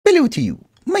Hello to you,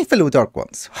 my fellow Dark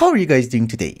Ones. How are you guys doing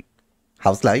today?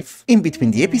 How's life? In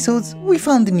between the episodes, we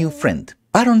found a new friend,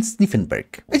 Baron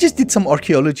Sniffenberg. I just did some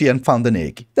archaeology and found an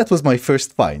egg. That was my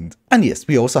first find. And yes,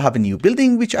 we also have a new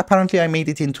building, which apparently I made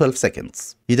it in 12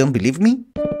 seconds. You don't believe me?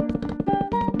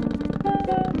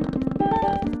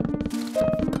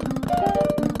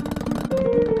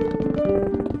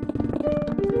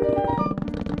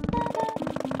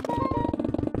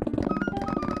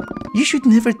 You should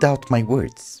never doubt my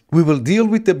words. We will deal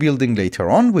with the building later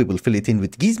on, we will fill it in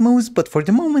with gizmos, but for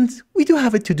the moment, we do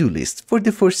have a to-do list for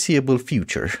the foreseeable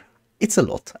future. It's a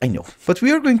lot, I know. But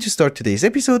we are going to start today's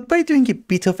episode by doing a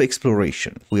bit of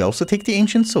exploration. We also take the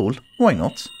ancient soul, why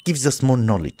not? Gives us more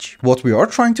knowledge. What we are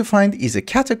trying to find is a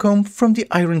catacomb from the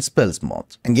Iron Spells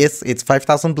mod. And yes, it's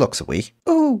 5,000 blocks away.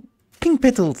 Oh, pink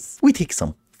petals, we take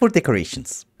some. For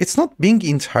decorations. It's not being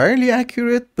entirely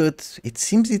accurate, but it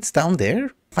seems it's down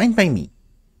there. Fine by me.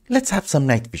 Let's have some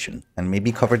night vision and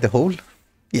maybe cover the hole.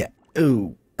 Yeah.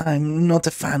 Oh, I'm not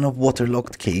a fan of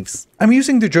waterlogged caves. I'm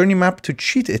using the journey map to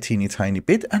cheat a teeny tiny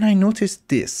bit and I noticed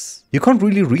this. You can't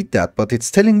really read that, but it's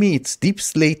telling me it's deep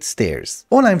slate stairs.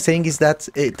 All I'm saying is that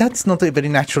that's not a very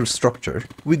natural structure.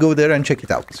 We go there and check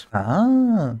it out.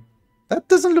 Ah, that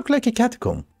doesn't look like a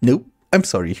catacomb. Nope, I'm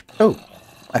sorry. Oh.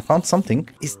 I found something.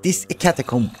 Is this a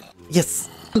catacomb? Yes.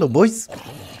 Hello, boys.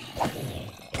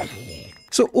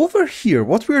 So over here,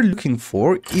 what we're looking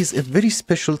for is a very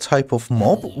special type of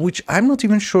mob, which I'm not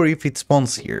even sure if it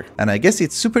spawns here. And I guess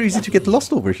it's super easy to get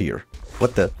lost over here.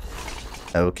 What the?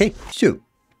 Okay, so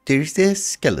there's a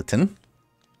skeleton.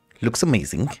 Looks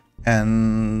amazing.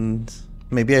 And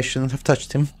maybe I shouldn't have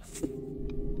touched him.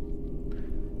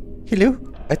 Hello?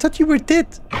 I thought you were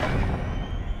dead.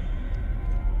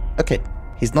 Okay.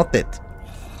 He's not dead.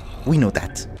 We know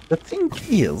that. The thing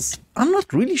is, I'm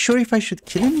not really sure if I should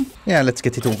kill him. Yeah, let's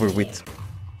get it over with.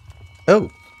 Oh,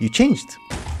 you changed.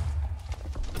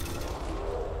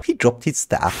 He dropped his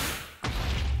staff.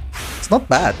 It's not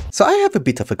bad. So I have a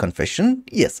bit of a confession.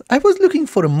 Yes, I was looking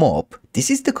for a mob.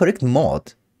 This is the correct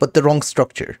mod, but the wrong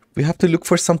structure. We have to look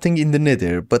for something in the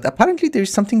nether, but apparently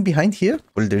there's something behind here.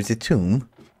 Well, there's a tomb.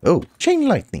 Oh, chain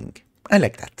lightning. I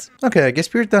like that. Okay, I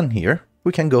guess we're done here.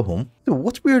 We can go home. So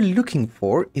what we're looking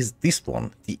for is this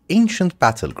one, the ancient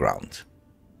battleground.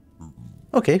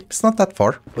 Okay, it's not that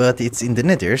far, but it's in the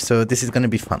nether, so this is gonna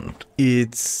be fun.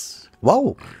 It's...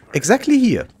 wow, exactly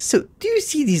here. So, do you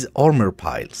see these armor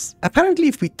piles? Apparently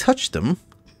if we touch them,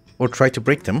 or try to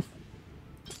break them...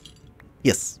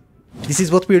 yes, this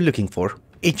is what we're looking for.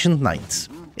 Ancient knights.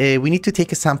 We need to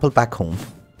take a sample back home.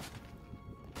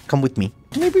 Come with me.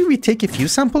 Maybe we take a few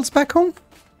samples back home?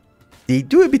 They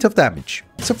do a bit of damage.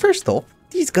 So first off,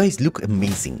 these guys look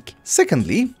amazing.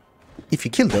 Secondly, if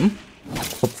you kill them,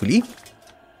 hopefully,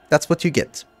 that's what you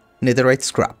get. Netherite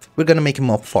scrap. We're gonna make a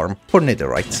mob farm for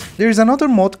netherite. There's another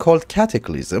mod called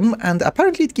Cataclysm, and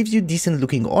apparently it gives you decent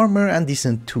looking armor and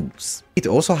decent tools. It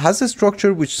also has a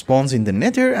structure which spawns in the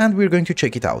nether, and we're going to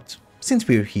check it out. Since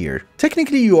we're here.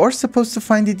 Technically you are supposed to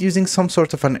find it using some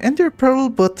sort of an ender pearl,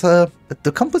 but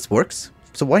the compass works,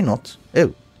 so why not?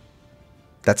 Oh.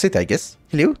 That's it, I guess.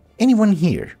 Hello? Anyone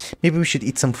here? Maybe we should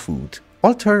eat some food.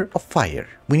 Altar of fire.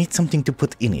 We need something to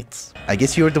put in it. I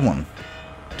guess you're the one.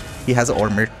 He has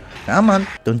armor. Come on,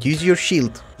 don't use your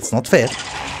shield. It's not fair.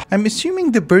 I'm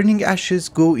assuming the burning ashes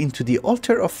go into the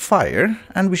altar of fire,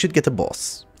 and we should get a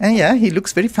boss. And yeah, he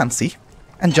looks very fancy.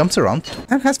 And jumps around,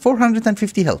 and has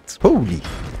 450 health. Holy!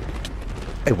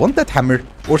 I want that hammer,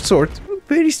 or sword.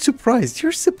 Very surprised.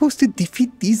 You're supposed to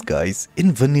defeat these guys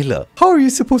in vanilla. How are you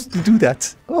supposed to do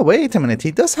that? Oh, wait a minute.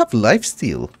 He does have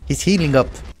lifesteal. He's healing up.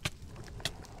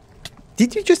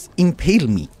 Did you just impale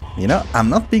me? You know, I'm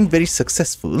not being very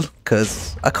successful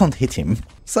because I can't hit him.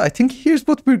 So I think here's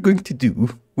what we're going to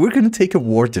do. We're going to take a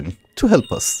warden to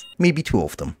help us. Maybe two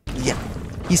of them. Yeah,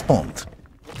 he spawned.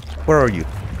 Where are you?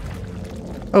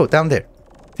 Oh, down there.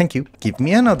 Thank you. Give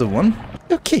me another one.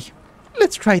 Okay,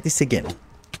 let's try this again.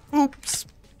 Oops.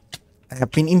 I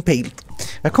have been impaled.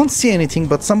 I can't see anything,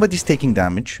 but somebody's taking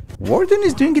damage. Warden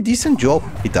is doing a decent job.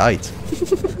 He died.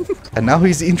 And now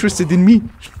he's interested in me.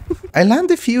 I land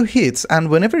a few hits, and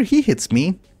whenever he hits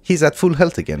me, he's at full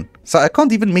health again. So I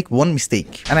can't even make one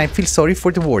mistake. And I feel sorry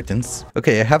for the wardens.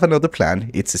 Okay, I have another plan.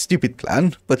 It's a stupid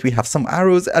plan, but we have some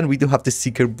arrows and we do have the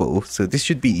seeker bow, so this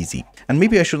should be easy. And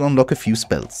maybe I should unlock a few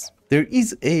spells. There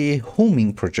is a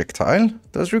homing projectile.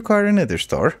 Does require a nether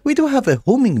star. We do have a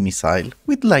homing missile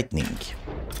with lightning.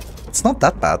 It's not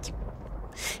that bad.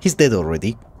 He's dead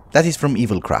already. That is from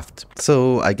Evilcraft.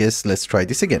 So I guess let's try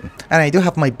this again. And I do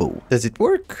have my bow. Does it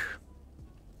work?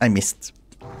 I missed.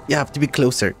 You have to be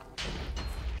closer.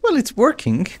 Well, it's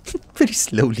working. Very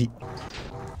slowly.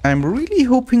 I'm really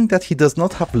hoping that he does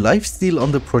not have lifesteal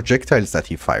on the projectiles that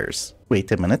he fires.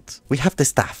 Wait a minute. We have the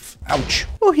staff. Ouch.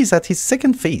 Oh, he's at his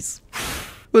second phase.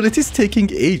 Well, it is taking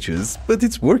ages, but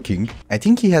it's working. I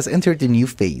think he has entered a new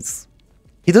phase.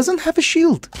 He doesn't have a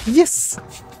shield. Yes,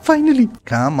 finally.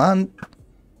 Come on.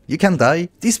 You can die.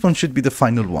 This one should be the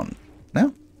final one.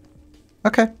 No?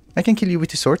 Okay, I can kill you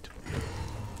with a sword.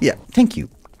 Yeah, thank you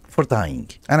for dying.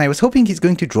 And I was hoping he's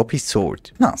going to drop his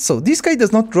sword. Nah, so this guy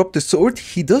does not drop the sword.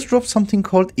 He does drop something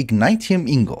called Ignitium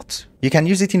Ingot. You can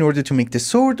use it in order to make the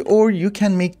sword, or you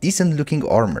can make decent looking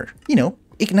armor. You know,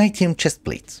 Ignitium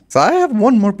chestplate. So I have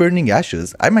one more burning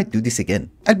ashes. I might do this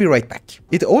again. I'll be right back.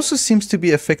 It also seems to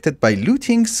be affected by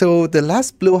looting, so the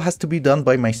last blow has to be done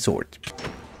by my sword.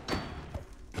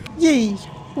 Yay,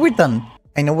 we're done.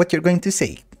 I know what you're going to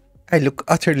say. I look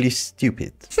utterly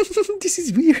stupid. This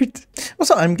is weird.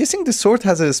 Also, I'm guessing the sword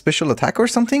has a special attack or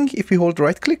something if we hold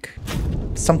right click.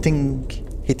 Something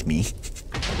hit me.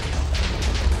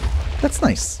 That's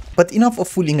nice. But enough of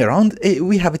fooling around,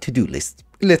 we have a to-do list.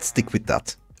 Let's stick with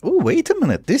that. Oh, wait a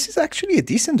minute. This is actually a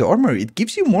decent armor. It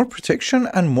gives you more protection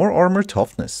and more armor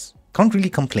toughness. Can't really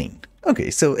complain.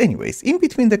 Okay, so anyways, in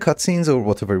between the cutscenes or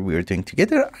whatever we're doing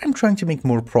together, I'm trying to make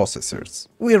more processors.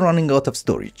 We're running out of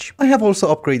storage. I have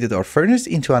also upgraded our furnace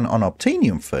into an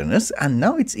unobtainium furnace, and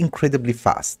now it's incredibly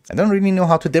fast. I don't really know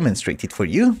how to demonstrate it for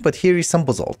you, but here is some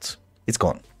basalt. It's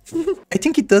gone. I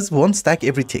think it does one stack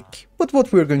every tick. But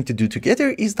what we're going to do together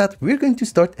is that we're going to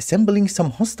start assembling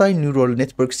some hostile neural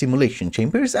network simulation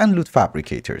chambers and loot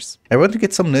fabricators. I want to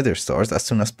get some nether stars as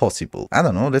soon as possible. I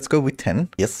don't know, let's go with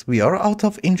 10. Yes, we are out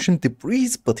of ancient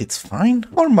debris, but it's fine.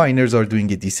 Our miners are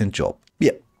doing a decent job.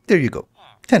 Yeah, there you go.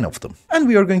 10 of them. And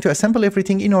we are going to assemble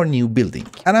everything in our new building.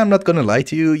 And I'm not gonna lie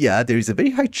to you, yeah, there is a very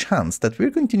high chance that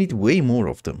we're going to need way more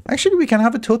of them. Actually, we can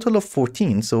have a total of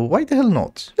 14, so why the hell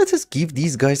not? Let us give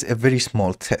these guys a very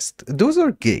small test. Those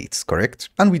are gates, correct?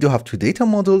 And we do have 2 data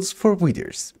models for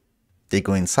withers. They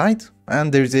go inside,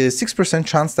 and there's a 6%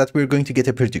 chance that we're going to get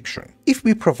a prediction, if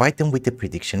we provide them with the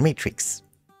prediction matrix.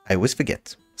 I always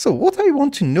forget. So what I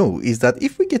want to know is that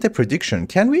if we get a prediction,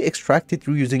 can we extract it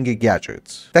using a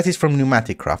gadget? That is from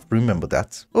Pneumatic Craft, remember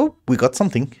that. Oh, we got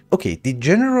something. Okay, the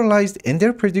generalized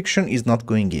ender prediction is not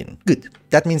going in. Good.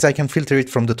 That means I can filter it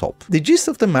from the top. The gist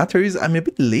of the matter is I'm a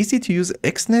bit lazy to use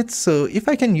XNet, so if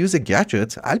I can use a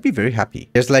gadget, I'll be very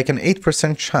happy. There's like an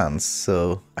 8% chance,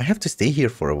 so I have to stay here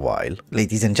for a while.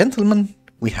 Ladies and gentlemen,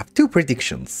 we have 2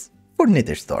 predictions for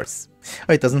nether stars.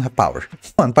 Oh, it doesn't have power.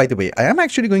 And by the way, I am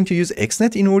actually going to use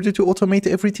XNet in order to automate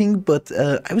everything, but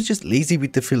I was just lazy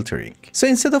with the filtering. So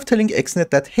instead of telling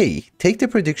XNet that, hey, take the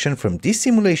prediction from this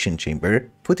simulation chamber,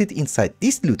 put it inside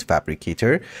this loot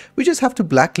fabricator, we just have to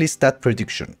blacklist that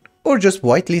prediction. Or just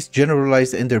whitelist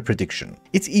generalized ender prediction.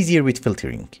 It's easier with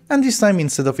filtering. And this time,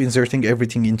 instead of inserting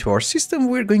everything into our system,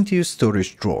 we're going to use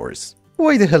storage drawers.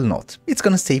 Why the hell not? It's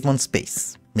gonna save on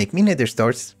space. Make me nether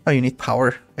stars. Oh, you need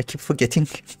power. I keep forgetting.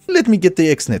 Let me get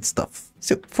the XNet stuff.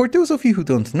 So, for those of you who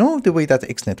don't know, the way that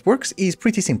XNet works is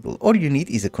pretty simple. All you need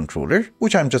is a controller,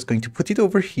 which I'm just going to put it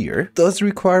over here. Does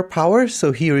require power,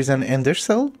 so here is an ender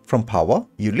cell from power.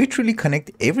 You literally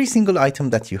connect every single item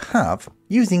that you have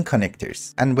using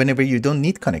connectors. And whenever you don't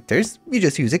need connectors, you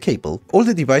just use a cable. All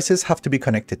the devices have to be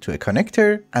connected to a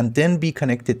connector and then be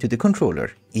connected to the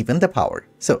controller, even the power.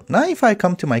 So now if I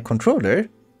come to my controller,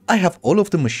 I have all of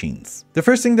the machines. The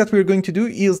first thing that we're going to do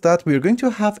is that we're going to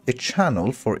have a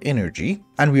channel for energy,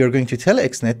 and we are going to tell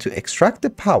XNet to extract the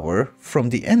power from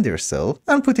the ender cell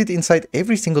and put it inside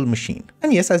every single machine.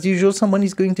 And yes, as usual, someone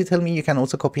is going to tell me you can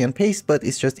also copy and paste, but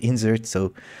it's just insert,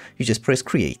 so you just press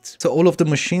create. So all of the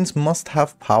machines must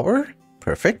have power.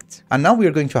 Perfect. And now we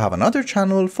are going to have another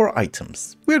channel for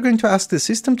items. We are going to ask the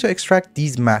system to extract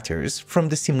these matters from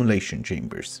the simulation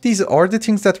chambers. These are the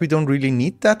things that we don't really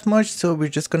need that much, so we're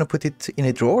just going to put it in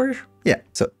a drawer. Yeah,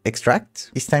 so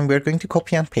extract. This time we're going to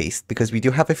copy and paste because we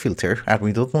do have a filter and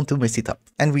we don't want to mess it up.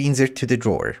 And we insert to the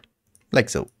drawer. Like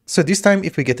so. So this time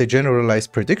if we get a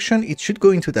generalized prediction, it should go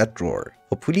into that drawer.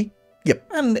 Hopefully.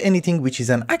 Yep, and anything which is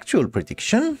an actual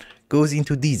prediction goes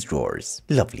into these drawers.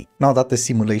 Lovely. Now that the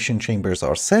simulation chambers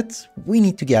are set, we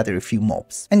need to gather a few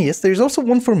mobs. And yes, there's also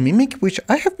one for Mimic, which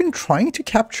I have been trying to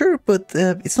capture, but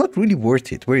it's not really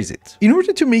worth it. Where is it? In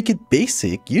order to make it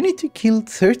basic, you need to kill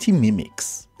 30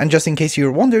 Mimics. And just in case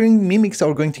you're wondering, Mimics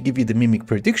are going to give you the Mimic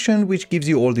prediction, which gives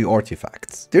you all the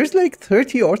artifacts. There's like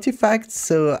 30 artifacts,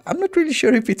 so I'm not really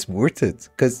sure if it's worth it,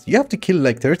 because you have to kill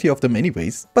like 30 of them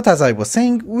anyways. But as I was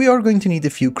saying, we are going to need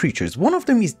a few creatures. One of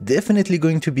them is definitely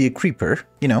going to be a creeper,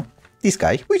 you know, this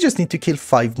guy. We just need to kill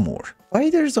 5 more.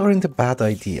 Spiders aren't a bad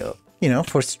idea, you know,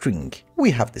 for string. We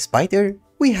have the spider,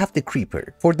 we have the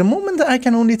creeper. For the moment, I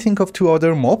can only think of 2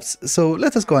 other mobs, so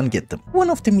let us go and get them. One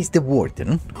of them is the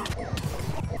warden.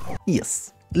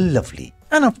 Yes, lovely.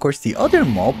 And of course, the other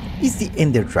mob is the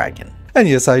ender dragon. And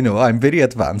yes, I know, I'm very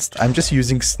advanced. I'm just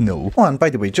using snow. Oh, and by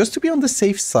the way, just to be on the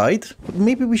safe side,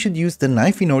 maybe we should use the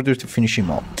knife in order to finish him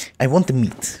up. I want the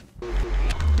meat.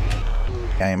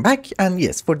 I am back, and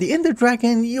yes, for the ender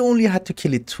dragon, you only had to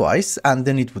kill it twice, and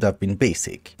then it would have been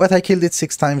basic. But I killed it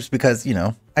 6 times because, you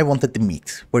know, I wanted the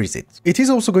meat. Where is it? It is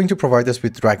also going to provide us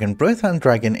with dragon breath and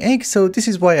dragon egg, so this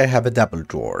is why I have a double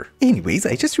drawer. Anyways,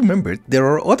 I just remembered there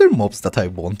are other mobs that I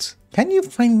want. Can you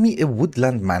find me a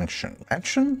woodland mansion?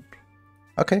 Mansion?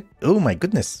 Okay. Oh my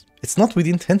goodness. It's not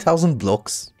within 10,000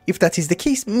 blocks. If that is the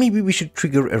case, maybe we should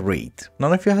trigger a raid.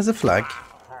 None of you has a flag.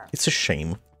 It's a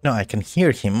shame. No, I can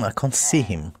hear him. I can't see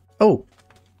him. Oh,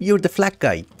 you're the flag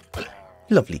guy.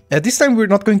 Lovely. This time we're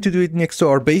not going to do it next to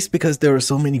our base because there are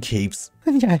so many caves.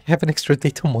 And yeah, I have an extra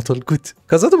data model. Good.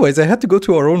 Because otherwise I had to go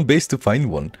to our own base to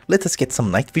find one. Let us get some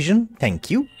night vision.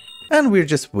 Thank you. And we're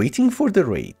just waiting for the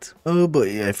raid. Oh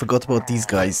boy, I forgot about these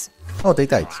guys. Oh, they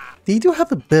died. They do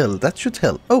have a bell. That should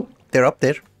help. Oh, they're up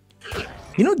there.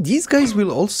 You know, these guys will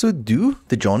also do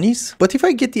the Johnnies, but if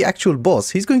I get the actual boss,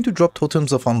 he's going to drop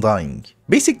totems of undying.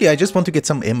 Basically, I just want to get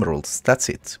some emeralds, that's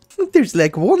it. There's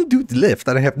like one dude left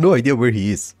and I have no idea where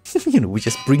he is. You know, we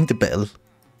just bring the bell.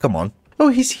 Come on. Oh,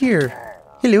 he's here.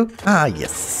 Hello. Ah,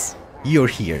 yes. You're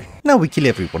here. Now we kill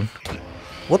everyone.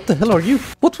 What the hell are you?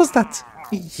 What was that?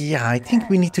 Yeah, I think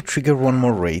we need to trigger one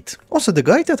more raid. Also, the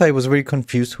guy that I was very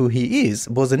confused who he is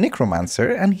was a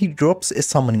necromancer and he drops a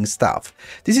summoning staff.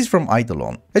 This is from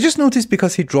Eidolon. I just noticed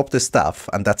because he dropped the staff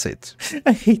and that's it.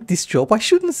 I hate this job. I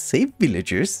shouldn't save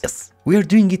villagers. Yes, we are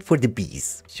doing it for the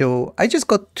bees. So I just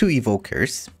got 2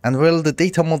 evokers and well, the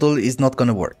data model is not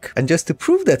gonna work. And just to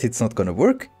prove that it's not gonna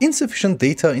work, insufficient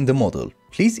data in the model.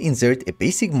 Please insert a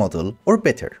basic model or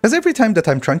better. Because every time that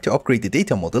I'm trying to upgrade the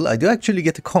data model, I do actually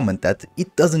get a comment that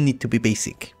it doesn't need to be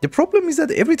basic. The problem is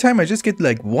that every time I just get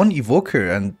like 1 evoker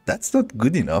and that's not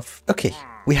good enough. Okay,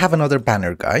 we have another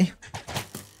banner guy.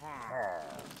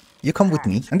 You come with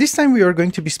me. And this time we are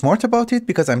going to be smart about it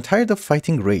because I'm tired of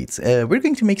fighting raids. We're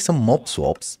going to make some mob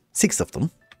swaps. 6 of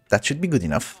them. That should be good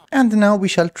enough. And now we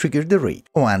shall trigger the raid.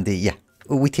 Oh, and yeah.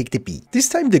 We take the bee. This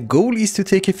time the goal is to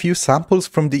take a few samples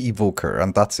from the evoker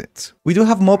and that's it. We do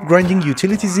have mob grinding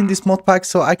utilities in this mod pack,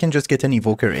 so I can just get an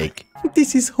evoker egg.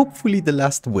 This is hopefully the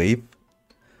last wave.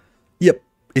 Yep,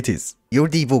 it is. You're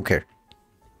the evoker.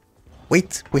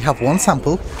 Wait, we have 1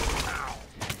 sample.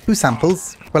 2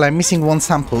 samples. Well, I'm missing 1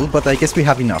 sample, but I guess we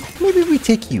have enough. Maybe we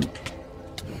take you.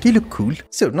 You look cool.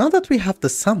 So now that we have the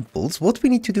samples, what we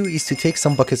need to do is to take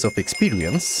some buckets of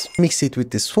experience, mix it with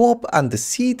the swab and the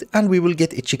seed, and we will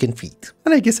get a chicken feed.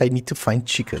 And I guess I need to find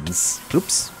chickens.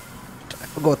 Oops, I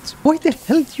forgot. Why the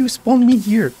hell do you spawn me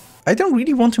here? I don't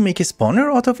really want to make a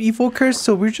spawner out of evokers,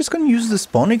 so we're just going to use the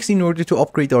spawn eggs in order to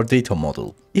upgrade our data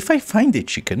model. If I find a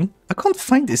chicken, I can't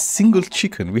find a single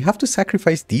chicken. We have to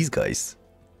sacrifice these guys.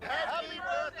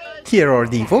 Here are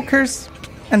the evokers.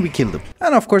 And we kill them.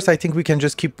 And of course I think we can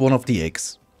just keep 1 of the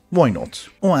eggs. Why not?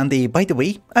 Oh, and by the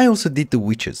way, I also did the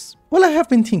witches. Well, I have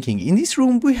been thinking, in this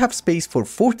room we have space for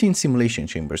 14 simulation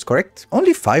chambers, correct?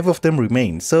 Only 5 of them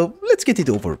remain, so let's get it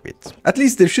over with. At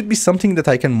least there should be something that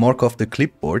I can mark off the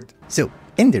clipboard. So,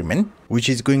 Enderman, which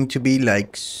is going to be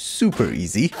like super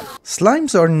easy.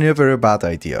 Slimes are never a bad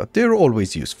idea, they're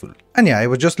always useful. And yeah, I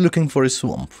was just looking for a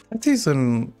swamp. That is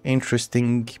an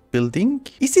interesting building.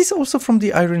 Is this also from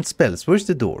the iron spells? Where's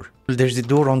the door? Well, there's a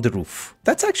door on the roof.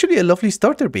 That's actually a lovely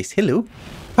starter base. Hello.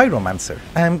 Pyromancer.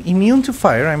 I'm immune to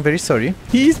fire, I'm very sorry.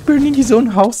 He is burning his own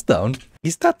house down.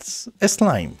 Is that a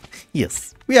slime?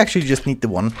 Yes. We actually just need the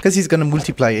one, because he's gonna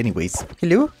multiply anyways.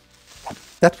 Hello?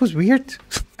 That was weird.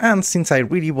 And since I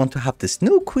really want to have the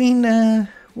Snow Queen,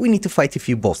 we need to fight a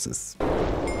few bosses.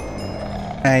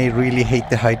 I really hate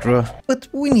the Hydra, but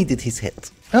we needed his head.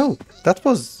 Oh, that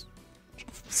was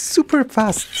super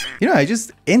fast. You know, I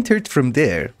just entered from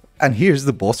there, and here's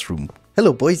the boss room.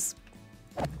 Hello, boys.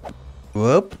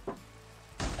 Whoop.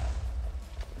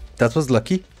 That was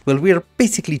lucky. Well, we are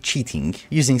basically cheating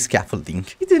using scaffolding.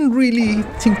 We didn't really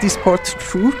think this part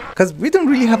through, because we don't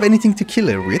really have anything to kill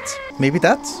her with. Maybe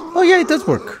that? Oh yeah, it does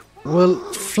work. Well,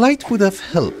 flight would have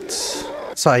helped.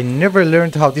 So I never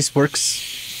learned how this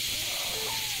works.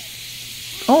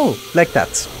 Oh, like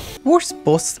that. Worst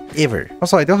boss ever.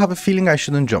 Also, I don't have a feeling I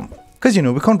shouldn't jump. Because, you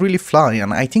know, we can't really fly,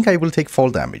 and I think I will take fall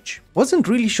damage. Wasn't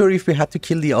really sure if we had to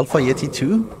kill the Alpha Yeti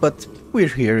too, but we're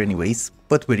here anyways.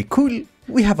 But very cool,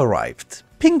 we have arrived.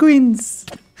 Penguins!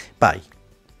 Bye.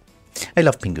 I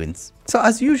love penguins. So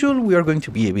as usual, we are going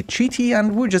to be a bit cheaty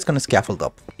and we're just gonna scaffold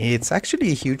up. It's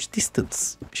actually a huge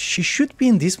distance. She should be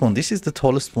in this one. This is the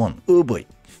tallest one. Oh boy.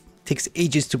 Takes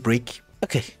ages to break.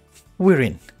 Okay, we're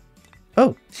in.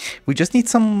 Oh, we just need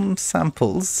some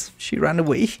samples. She ran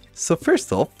away. So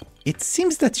first off, it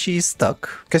seems that she is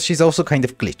stuck because she's also kind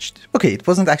of glitched. Okay, it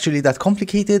wasn't actually that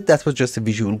complicated. That was just a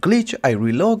visual glitch. I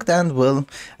relogged and well,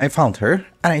 I found her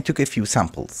and I took a few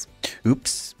samples.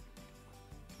 Oops.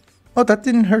 Oh, that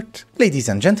didn't hurt. Ladies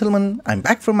and gentlemen, I'm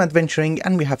back from adventuring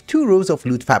and we have 2 rows of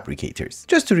loot fabricators.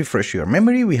 Just to refresh your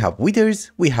memory, we have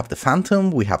withers, we have the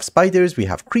phantom, we have spiders, we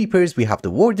have creepers, we have the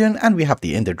warden, and we have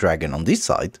the ender dragon on this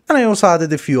side. And I also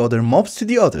added a few other mobs to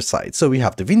the other side. So we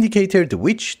have the vindicator, the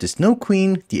witch, the snow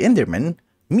queen, the enderman,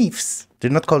 meefs. They're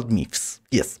not called meefs.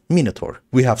 Yes, minotaur.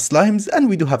 We have slimes and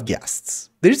we do have ghasts.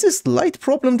 There's a slight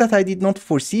problem that I did not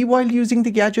foresee while using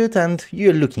the gadget and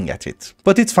you're looking at it.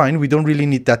 But it's fine, we don't really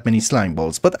need that many slime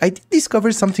balls. But I did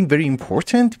discover something very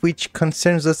important which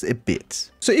concerns us a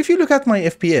bit. So if you look at my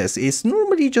FPS, it's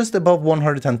normally just above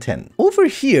 110. Over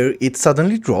here, it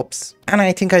suddenly drops and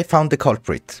I think I found the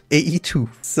culprit, AE2.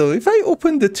 So if I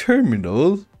open the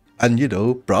terminal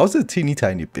and browse a teeny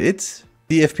tiny bit,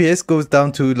 the FPS goes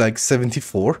down to like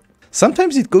 74.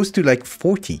 Sometimes it goes to like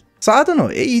 40. So I don't know,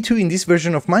 AE2 in this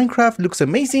version of Minecraft looks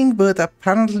amazing, but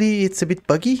apparently it's a bit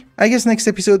buggy. I guess next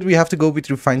episode we have to go with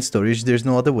refined storage, there's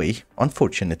no other way,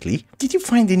 unfortunately. Did you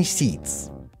find any seeds?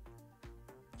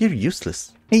 You're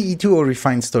useless. AE2 or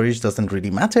refined storage doesn't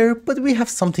really matter, but we have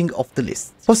something off the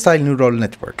list. Hostile neural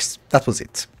networks, that was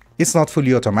it. It's not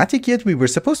fully automatic yet. We were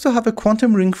supposed to have a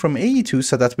quantum ring from AE2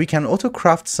 so that we can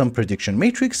auto-craft some prediction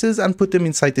matrices and put them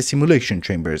inside the simulation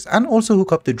chambers and also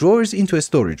hook up the drawers into a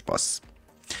storage bus.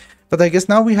 But I guess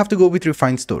now we have to go with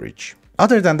refined storage.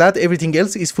 Other than that, everything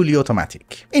else is fully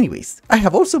automatic. Anyways, I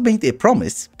have also made a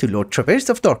promise to Lord Traverse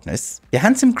of Darkness, the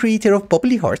handsome creator of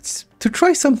Bubbly Hearts, to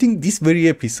try something this very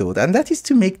episode, and that is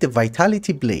to make the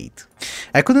Vitality Blade.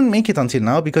 I couldn't make it until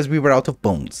now because we were out of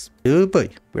bones. Oh boy,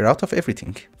 we're out of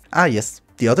everything. Ah yes,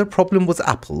 the other problem was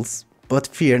apples. But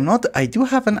fear not, I do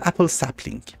have an apple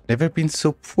sapling. Never been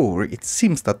so poor, it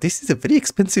seems that this is a very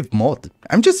expensive mod.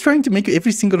 I'm just trying to make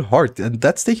every single heart and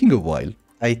that's taking a while.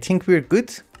 I think we're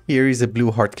good. Here is a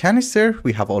blue heart canister,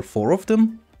 we have all 4 of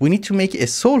them. We need to make a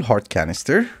soul heart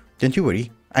canister. Don't you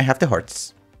worry, I have the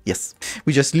hearts. Yes,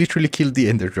 we just literally killed the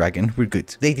ender dragon, we're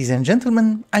good. Ladies and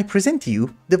gentlemen, I present to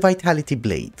you the Vitality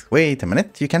Blade. Wait a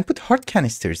minute, you can put heart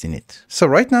canisters in it. So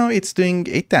right now it's doing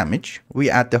 8 damage.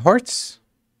 We add the hearts,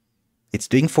 it's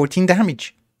doing 14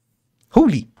 damage.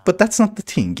 Holy, but that's not the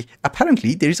thing.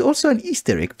 Apparently there is also an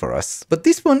Easter egg for us, but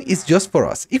this one is just for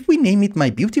us. If we name it My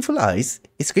Beautiful Eyes,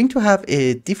 it's going to have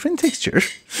a different texture.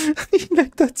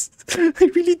 Like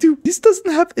I really do. This doesn't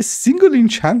have a single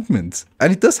enchantment,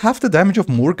 and it does half the damage of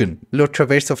Morgan. Lord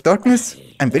Traverse of Darkness,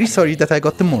 I'm very sorry that I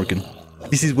got the Morgan.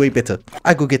 This is way better.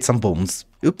 I go get some bones.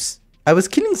 Oops. I was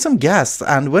killing some gas,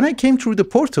 and when I came through the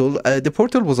portal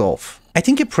was off. I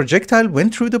think a projectile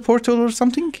went through the portal or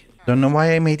something. Don't know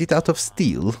why I made it out of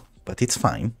steel, but it's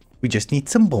fine. We just need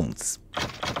some bones.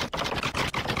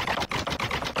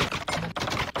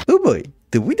 Oh boy,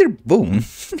 the wither bone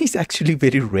is actually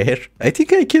very rare. I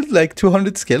think I killed like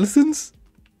 200 skeletons,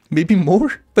 maybe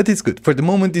more, but it's good. For the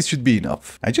moment, this should be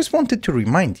enough. I just wanted to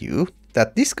remind you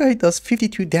that this guy does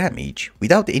 52 damage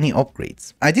without any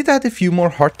upgrades. I did add a few more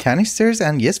heart canisters,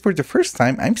 and yes, for the first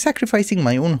time, I'm sacrificing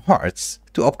my own hearts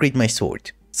to upgrade my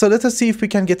sword. So let us see if we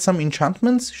can get some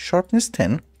enchantments. Sharpness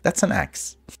 10, that's an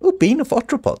axe. Oh, Bane of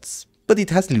Arthropods. But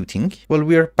it has looting. Well,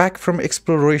 we are back from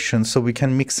exploration, so we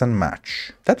can mix and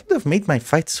match. That would have made my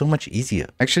fight so much easier.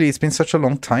 Actually, it's been such a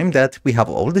long time that we have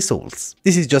all the souls.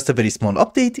 This is just a very small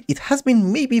update. It has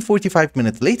been maybe 45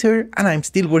 minutes later, and I'm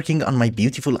still working on my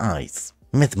beautiful eyes.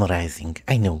 Mesmerizing,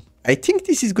 I know. I think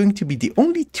this is going to be the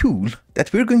only tool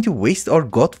that we're going to waste our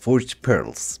God-forged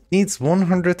pearls. Needs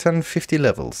 150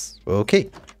 levels.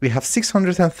 Okay, we have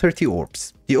 630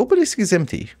 orbs. The obelisk is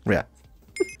empty. Yeah.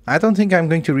 I don't think I'm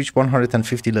going to reach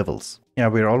 150 levels. Yeah,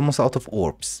 we're almost out of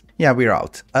orbs. Yeah, we're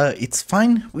out. It's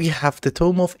fine. We have the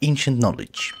Tome of Ancient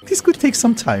Knowledge. This could take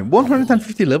some time.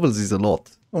 150 levels is a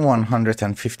lot.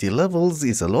 150 levels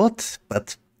is a lot,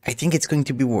 but I think it's going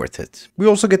to be worth it. We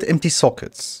also get empty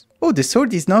sockets. Oh, the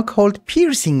sword is now called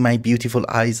Piercing My Beautiful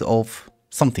Eyes of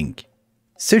something.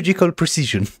 Surgical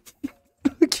Precision.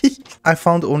 Okay. I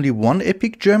found only one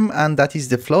epic gem, and that is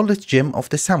the Flawless Gem of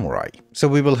the Samurai. So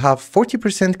we will have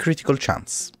 40% critical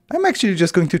chance. I'm actually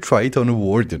just going to try it on a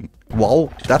warden. Wow,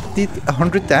 that did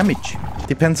 100 damage.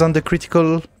 Depends on the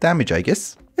critical damage, I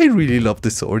guess. I really love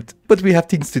the sword, but we have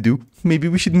things to do. Maybe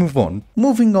we should move on.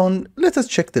 Moving on, let us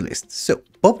check the list. So,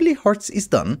 Baubley Hearts is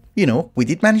done. You know, we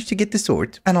did manage to get the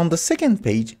sword. And on the second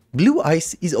page, Blue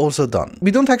Ice is also done. We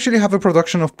don't actually have a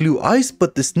production of Blue Ice,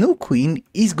 but the Snow Queen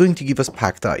is going to give us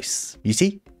packed ice. You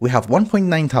see, we have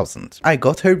 1.9 thousand. I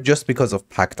got her just because of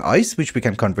packed ice, which we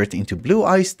can convert into blue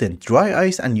ice, then dry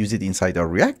ice and use it inside our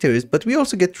reactors, but we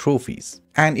also get trophies.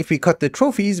 And if we cut the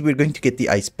trophies, we're going to get the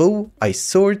ice bow, ice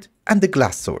sword, and the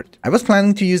glass sword. I was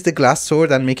planning to use the glass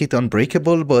sword and make it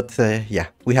unbreakable, but yeah,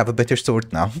 we have a better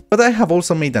sword now. But I have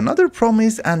also made another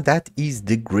promise, and that is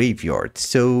the graveyard.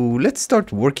 So let's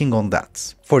start working on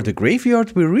that. For the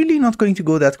graveyard, we're really not going to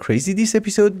go that crazy this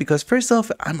episode because first off,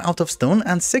 I'm out of stone,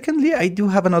 and secondly, I do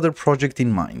have another project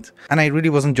in mind. And I really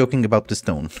wasn't joking about the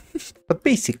stone. But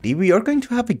basically, we are going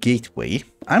to have a gateway.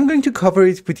 I'm going to cover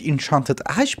it with enchanted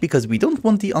ash because we don't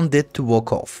want the undead to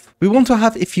walk off. We want to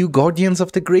have a few guardians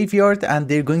of the graveyard, and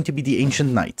they're going to be the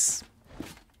ancient knights.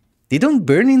 They don't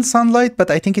burn in sunlight, but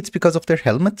I think it's because of their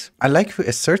helmet. I like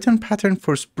a certain pattern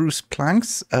for spruce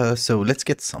planks, so let's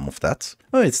get some of that.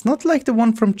 Oh, it's not like the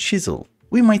one from Chisel.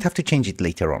 We might have to change it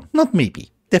later on. Not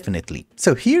maybe, definitely.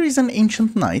 So here is an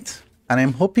ancient knight, and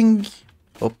I'm hoping...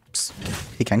 Oops,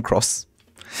 he can cross.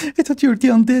 I thought you were the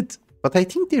undead. But I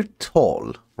think they're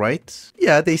tall, right?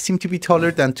 Yeah, they seem to be taller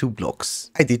than 2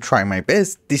 blocks. I did try my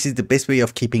best. This is the best way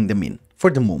of keeping them in. For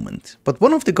the moment. But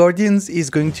one of the guardians is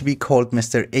going to be called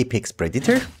Mr. Apex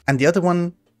Predator, and the other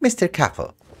one, Mr.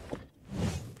 Kappa.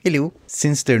 Hello.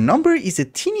 Since their number is a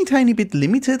teeny tiny bit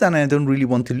limited and I don't really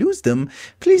want to lose them,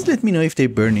 please let me know if they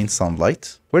burn in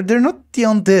sunlight. Well, they're not the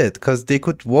undead, because they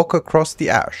could walk across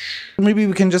the ash. Maybe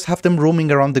we can just have them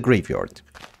roaming around the graveyard.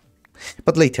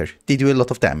 But later, they do a lot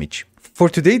of damage. For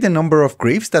today, the number of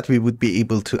graves that we would be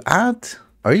able to add...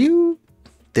 Are you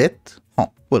dead?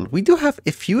 Well, we do have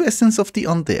a few essence of the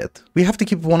undead. We have to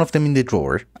keep one of them in the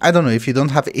drawer. I don't know, if you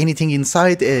don't have anything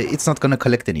inside, it's not gonna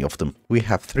collect any of them. We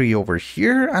have 3 over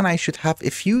here, and I should have a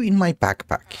few in my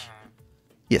backpack.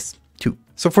 Yes, 2.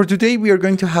 So for today, we are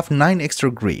going to have 9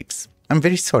 extra graves. I'm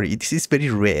very sorry, this is very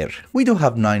rare. We do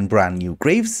have 9 brand new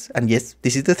graves, and yes,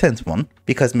 this is the 10th one,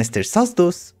 because Mr.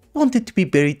 Sasdos wanted to be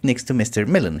buried next to Mr.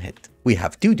 Melonhead. We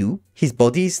have Dudu, his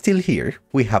body is still here.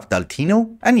 We have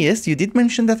Daltino, and yes, you did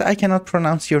mention that I cannot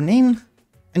pronounce your name,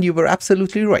 and you were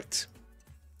absolutely right.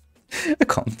 I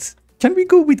can't. Can we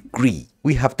go with Gree?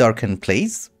 We have Darken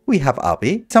Place, we have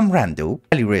Abe, Samrando,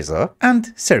 Alireza, and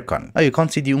Serkan. Oh, you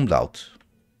can't see the umlaut.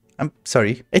 I'm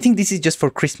sorry. I think this is just for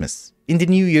Christmas. In the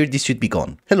new year, this should be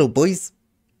gone. Hello, boys.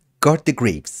 Guard the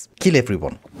graves. Kill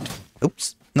everyone.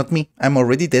 Oops, not me. I'm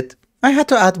already dead. I had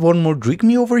to add one more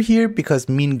Drigme over here because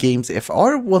Mean Games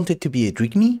FR wanted to be a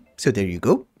Drigme, so there you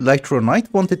go. Lightro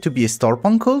Knight wanted to be a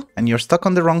Starpuncle, and you're stuck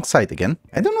on the wrong side again.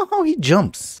 I don't know how he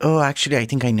jumps. Oh, actually, I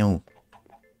think I know.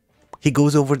 He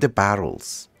goes over the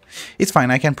barrels. It's fine,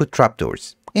 I can put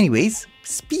trapdoors. Anyways,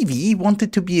 Spivy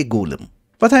wanted to be a Golem.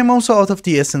 But I'm also out of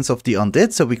the essence of the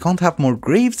undead, so we can't have more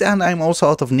graves, and I'm also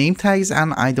out of name tags,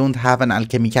 and I don't have an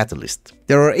alchemy catalyst.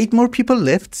 There are 8 more people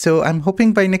left, so I'm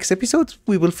hoping by next episode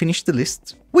we will finish the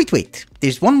list. Wait,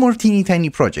 there's one more teeny tiny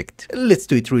project. Let's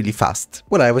do it really fast.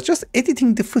 Well, I was just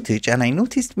editing the footage and I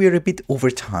noticed we're a bit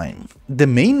over time. The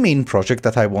main project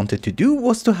that I wanted to do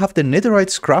was to have the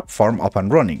netherite scrap farm up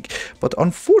and running, but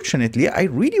unfortunately I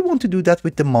really want to do that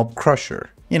with the mob crusher.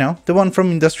 You know, the one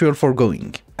from Industrial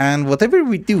Foregoing. And whatever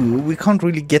we do, we can't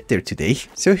really get there today.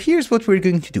 So here's what we're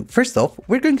going to do. First off,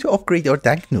 we're going to upgrade our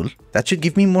Dank Null. That should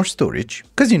give me more storage.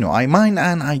 Because, you know, I mine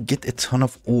and I get a ton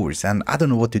of ores and I don't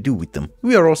know what to do with them.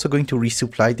 We are also going to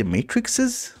resupply the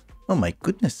matrices. Oh my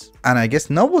goodness. And I guess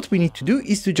now what we need to do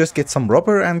is to just get some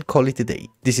rubber and call it a day.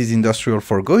 This is Industrial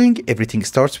Foregoing. Everything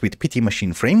starts with Pity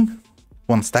Machine Frame.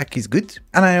 1 stack is good.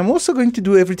 And I am also going to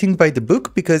do everything by the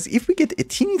book, because if we get a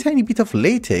teeny tiny bit of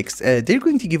latex, they're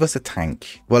going to give us a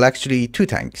tank. Well, actually 2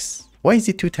 tanks. Why is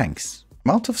it 2 tanks?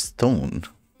 I'm out of stone.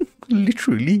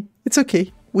 Literally. It's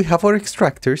okay. We have our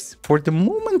extractors. For the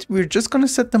moment, we're just gonna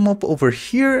set them up over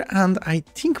here, and I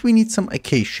think we need some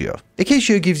acacia.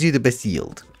 Acacia gives you the best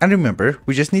yield. And remember,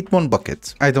 we just need 1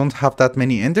 bucket. I don't have that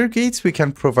many ender gates. We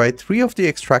can provide 3 of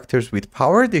the extractors with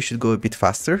power. They should go a bit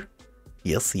faster.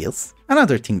 Yes.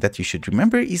 Another thing that you should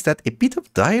remember is that a bit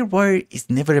of dire wire is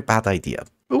never a bad idea.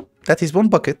 Oh, that is 1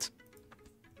 bucket.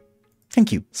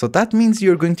 Thank you. So that means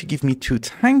you're going to give me 2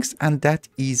 tanks, and that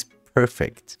is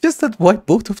perfect. Just that why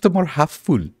both of them are half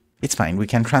full. It's fine, we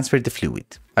can transfer the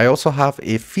fluid. I also have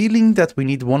a feeling that we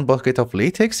need 1 bucket of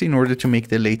latex in order to make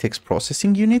the latex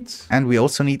processing unit. And we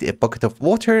also need a bucket of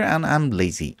water, and I'm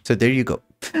lazy. So there you go.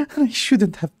 I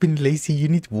shouldn't have been lazy, you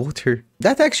need water.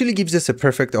 That actually gives us a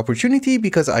perfect opportunity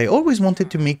because I always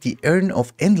wanted to make the urn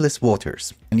of endless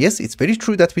waters. And yes, it's very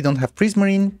true that we don't have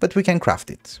prismarine, but we can craft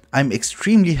it. I'm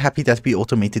extremely happy that we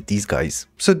automated these guys.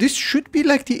 So this should be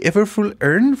like the Everfull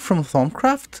urn from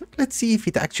Thaumcraft. Let's see if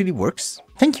it actually works.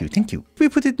 Thank you, thank you. If we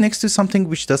put it next to something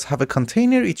which does have a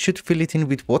container, it should fill it in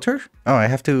with water. Oh, I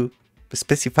have to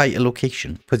specify a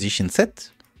location. Position set.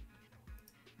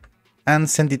 And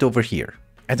send it over here.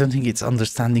 I don't think it's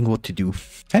understanding what to do.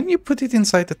 Can you put it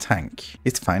inside the tank?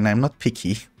 It's fine, I'm not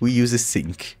picky. We use a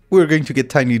sink. We're going to get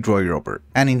tiny dry rubber.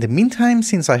 And in the meantime,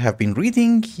 since I have been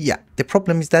reading, yeah, the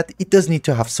problem is that it does need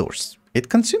to have source. It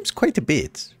consumes quite a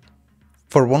bit.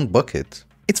 For one bucket.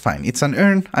 It's fine, it's an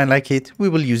urn, I like it, we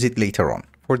will use it later on.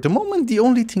 For the moment, the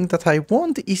only thing that I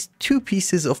want is 2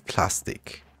 pieces of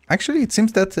plastic. Actually, it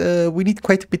seems that we need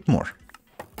quite a bit more.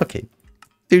 Okay.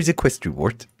 There's a quest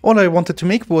reward. All I wanted to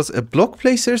make was a block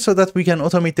placer so that we can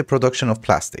automate the production of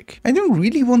plastic. I don't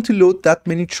really want to load that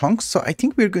many chunks, so I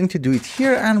think we're going to do it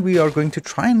here and we are going to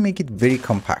try and make it very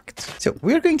compact. So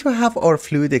we're going to have our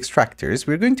fluid extractors.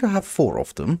 We're going to have 4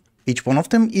 of them. Each one of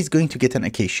them is going to get an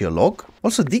acacia log.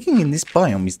 Also, digging in this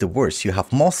biome is the worst. You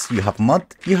have moss, you have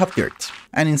mud, you have dirt.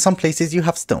 And in some places you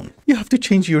have stone. You have to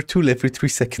change your tool every 3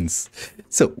 seconds.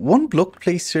 So one block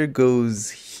placer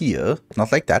goes here,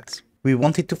 not like that. We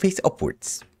want it to face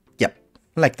upwards. Yep,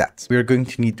 like that. We're going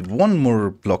to need one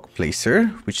more block placer,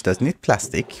 which does need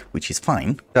plastic, which is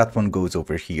fine. That one goes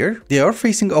over here. They are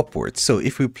facing upwards, so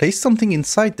if we place something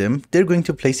inside them, they're going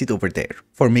to place it over there.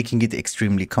 For making it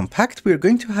extremely compact, we're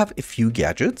going to have a few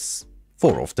gadgets.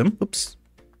 4 of them. Oops.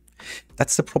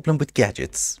 That's the problem with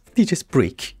gadgets. They just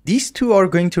break. These 2 are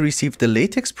going to receive the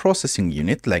latex processing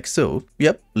unit, like so.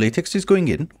 Yep, latex is going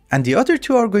in. And the other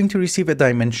 2 are going to receive a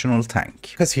dimensional tank.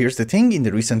 Because here's the thing, in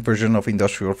the recent version of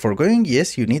Industrial Foregoing,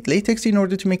 yes, you need latex in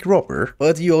order to make rubber,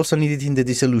 but you also need it in the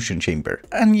dissolution chamber.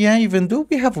 And yeah, even though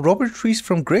we have rubber trees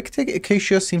from GregTech,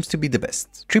 acacia seems to be the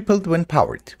best. Tripled when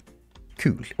powered.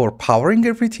 Cool. For powering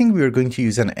everything, we are going to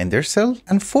use an ender cell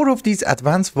and 4 of these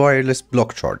advanced wireless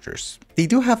block chargers. They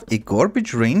do have a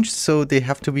garbage range, so they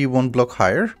have to be 1 block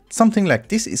higher. Something like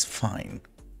this is fine.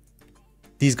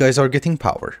 These guys are getting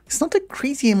power. It's not a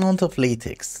crazy amount of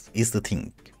latex, is the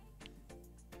thing.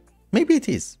 Maybe it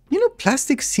is. You know,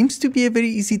 plastic seems to be a very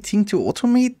easy thing to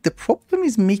automate. The problem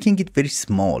is making it very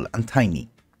small and tiny.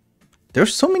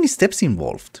 There's so many steps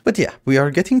involved. But yeah, we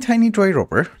are getting tiny dry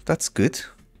rubber. That's good.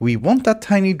 We want that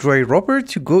tiny dry rubber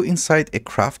to go inside a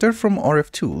crafter from RF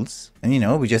Tools. And you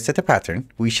know, we just set a pattern.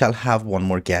 We shall have 1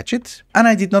 more gadget. And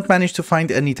I did not manage to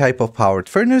find any type of powered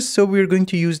furnace, so we're going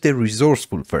to use the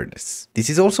resourceful furnace. This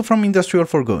is also from Industrial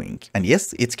Foregoing. And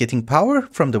yes, it's getting power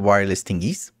from the wireless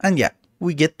thingies. And yeah,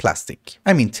 we get plastic.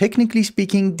 I mean, technically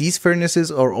speaking, these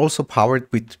furnaces are also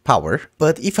powered with power,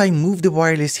 but if I move the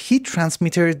wireless heat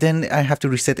transmitter, then I have to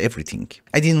reset everything.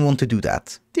 I didn't want to do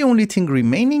that. The only thing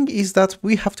remaining is that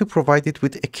we have to provide it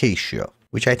with acacia,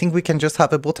 which I think we can just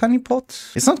have a botany pot.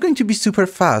 It's not going to be super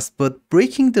fast, but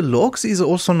breaking the logs is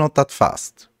also not that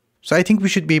fast. So I think we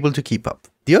should be able to keep up.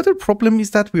 The other problem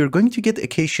is that we are going to get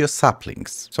acacia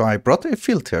saplings. So I brought a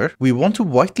filter. We want to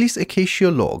whitelist acacia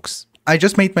logs. I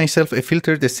just made myself a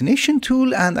filter destination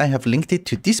tool and I have linked it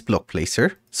to this block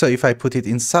placer. So if I put it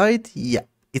inside, yeah,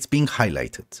 it's being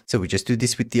highlighted. So we just do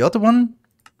this with the other one,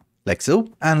 like so.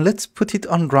 And let's put it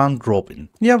on round robin.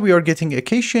 Yeah, we are getting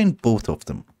acacia in both of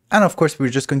them. And of course, we're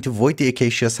just going to void the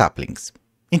acacia saplings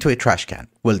into a trash can.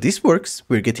 Well, this works.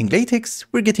 We're getting latex,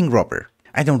 we're getting rubber.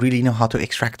 I don't really know how to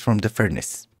extract from the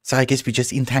furnace. So I guess we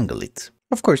just entangle it.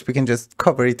 Of course, we can just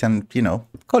cover it and, you know,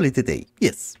 call it a day.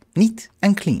 Yes, neat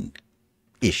and clean.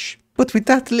 Ish. But with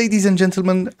that, ladies and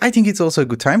gentlemen, I think it's also a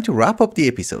good time to wrap up the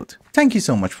episode. Thank you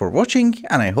so much for watching,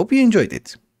 and I hope you enjoyed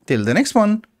it. Till the next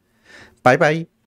one, bye bye.